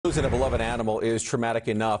Losing a beloved animal is traumatic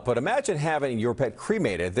enough, but imagine having your pet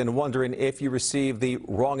cremated, then wondering if you received the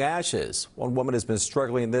wrong ashes. One woman has been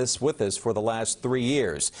struggling with this for the last 3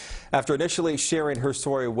 years. After initially sharing her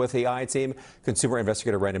story with the I-Team, consumer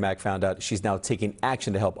investigator Randy Mack found out she's now taking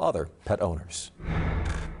action to help other pet owners.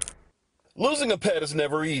 Losing a pet is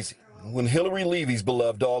never easy. When Hillary Levy's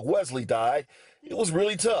beloved dog Wesley died, it was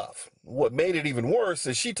really tough. What made it even worse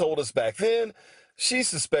is she told us back then she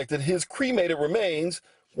suspected his cremated remains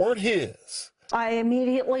weren't his. I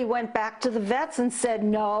immediately went back to the vets and said,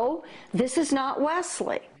 no, this is not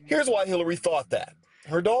Wesley. Here's why Hillary thought that.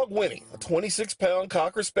 Her dog Winnie, a 26-pound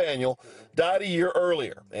Cocker Spaniel, died a year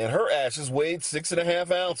earlier, and her ashes weighed 6.5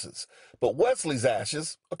 ounces. But Wesley's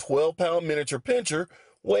ashes, a 12-pound miniature pinscher,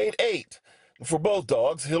 weighed 8. For both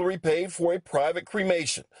dogs, Hillary paid for a private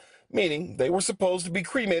cremation, meaning they were supposed to be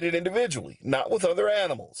cremated individually, not with other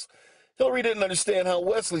animals. Hillary didn't understand how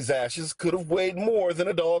Wesley's ashes could have weighed more than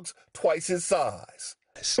a dog's twice his size.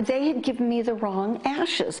 They had given me the wrong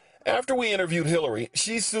ashes. After we interviewed Hillary,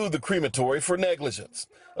 she sued the crematory for negligence.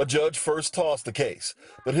 A judge first tossed the case,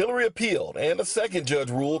 but Hillary appealed, and a second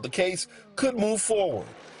judge ruled the case could move forward.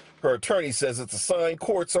 Her attorney says it's a sign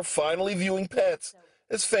courts are finally viewing pets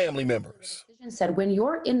as family members. Said when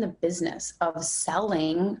you're in the business of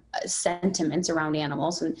selling sentiments around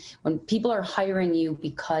animals, and when people are hiring you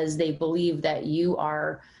because they believe that you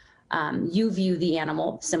are you view the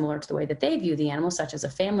animal similar to the way that they view the animal, such as a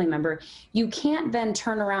family member, you can't then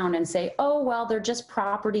turn around and say, oh, well, they're just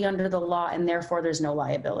property under the law and therefore there's no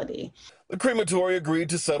liability. The crematory agreed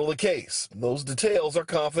to settle the case. Those details are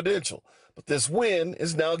confidential, but this win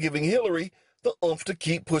is now giving Hillary the oomph to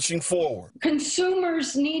keep pushing forward.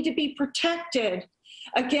 Consumers need to be protected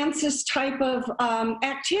against this type of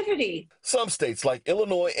activity. Some states like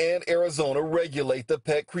Illinois and Arizona regulate the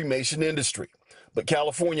pet cremation industry, but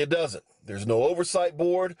California doesn't. There's no oversight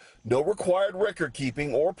board, no required record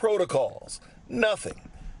keeping or protocols, nothing.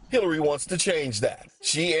 Hillary wants to change that.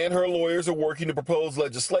 She and her lawyers are working to propose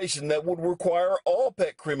legislation that would require all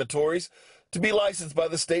pet crematories to be licensed by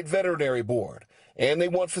the state veterinary board. And they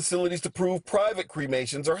want facilities to prove private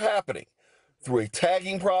cremations are happening through a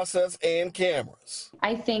tagging process and cameras.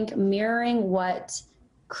 I think mirroring what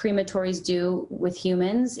crematories do with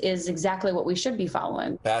humans is exactly what we should be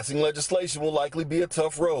following. Passing legislation will likely be a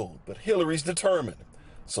tough road, but Hillary's determined,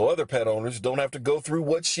 so other pet owners don't have to go through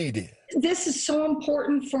what she did. This is so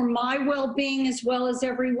important for my well-being as well as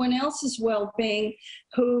everyone else's well-being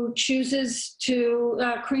who chooses to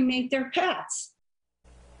cremate their pets.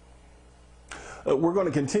 We're going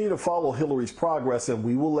to continue to follow Hillary's progress, and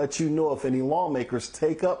we will let you know if any lawmakers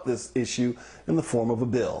take up this issue in the form of a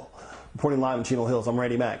bill. Reporting live in Chino Hills, I'm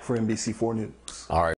Randy Mack for NBC4 News. All right.